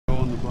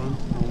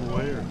fun on the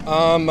way?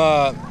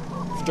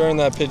 Or? During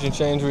that pitching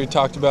change, we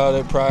talked about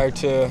it prior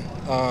to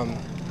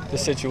the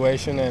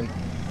situation, and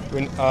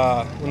when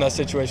that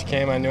situation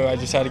came, I knew I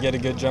just had to get a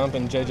good jump,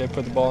 and JJ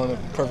put the ball in a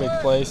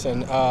perfect place.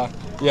 And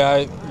yeah,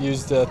 I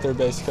used the third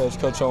base coach,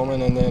 Coach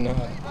Holman, and then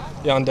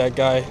the on deck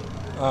guy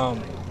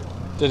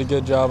did a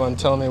good job on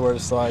telling me where to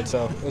slide.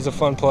 So it was a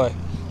fun play.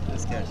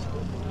 Nice catch.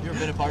 You ever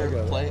been a part of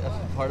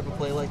a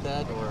play like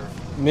that, or?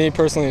 Me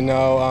personally,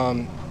 no.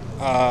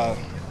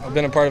 I've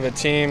been a part of a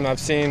team. I've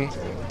seen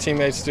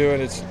teammates do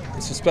it.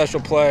 It's a special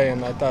play,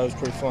 and I thought it was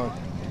pretty fun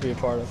to be a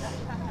part of.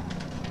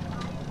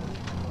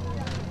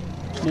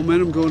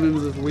 Momentum going into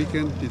the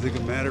weekend, do you think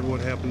it mattered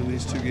what happened in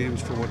these two games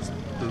for what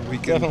the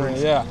weekend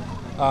Definitely, brings?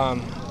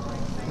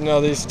 Yeah.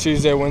 These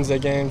Tuesday, Wednesday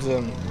games,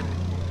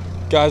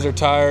 guys are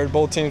tired.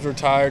 Both teams were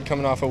tired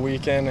coming off a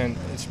weekend, and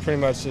it's pretty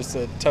much just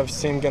the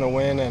toughest team going to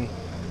win. And,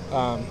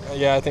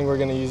 yeah, I think we're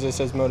going to use this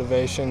as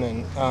motivation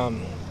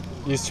and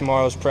use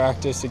tomorrow's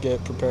practice to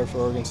get prepared for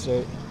Oregon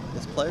State.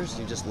 As players,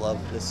 you just love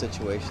this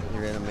situation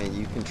you're in. I mean,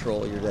 you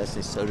control your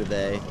destiny, so do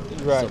they.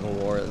 Right. Civil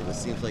War, it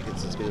seems like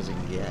it's as good as it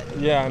can get.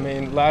 Yeah, I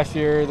mean, last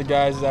year the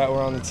guys that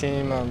were on the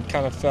team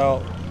kind of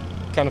felt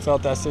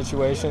that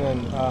situation,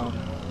 and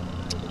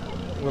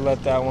we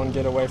let that one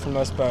get away from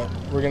us. But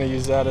we're going to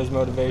use that as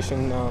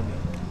motivation.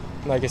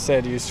 Like I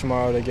said, use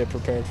tomorrow to get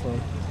prepared for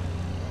them.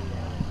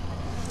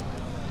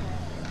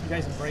 You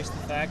guys embrace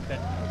the fact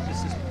that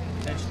this is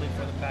potentially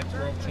for the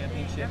Pac-12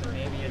 championship or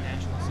maybe a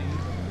national seed?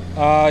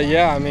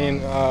 Yeah, I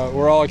mean,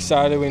 we're all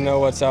excited. We know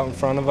what's out in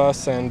front of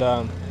us, and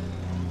I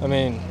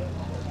mean,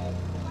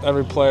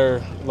 every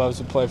player loves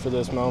to play for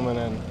this moment,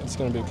 and it's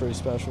going to be pretty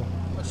special.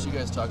 How should you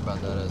guys talk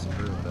about that as a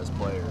group, as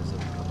players,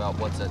 about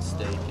what's at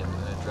stake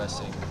and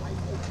addressing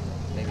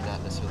maybe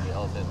not necessarily the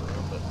elephant in the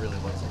room, but really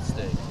what's at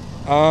stake?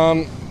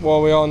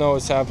 Well, we all know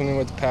what's happening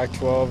with the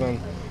Pac-12, and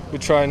we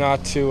try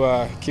not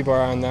to keep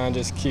our eye on that and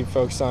just keep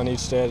focused on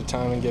each day at a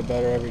time and get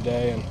better every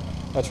day, and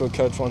that's what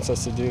Coach wants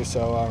us to do.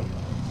 So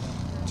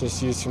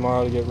just use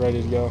tomorrow to get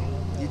ready to go.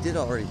 You did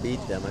already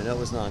beat them. I know it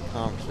was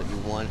non-conference, but you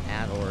won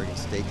at Oregon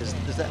State. Does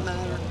that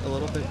matter a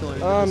little bit going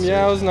into this Yeah,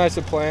 year? it was nice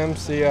to play them,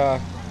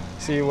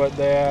 see what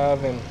they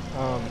have, and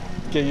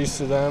get used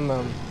to them.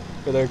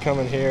 But they're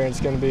coming here, and it's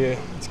going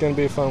to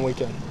be a fun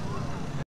weekend.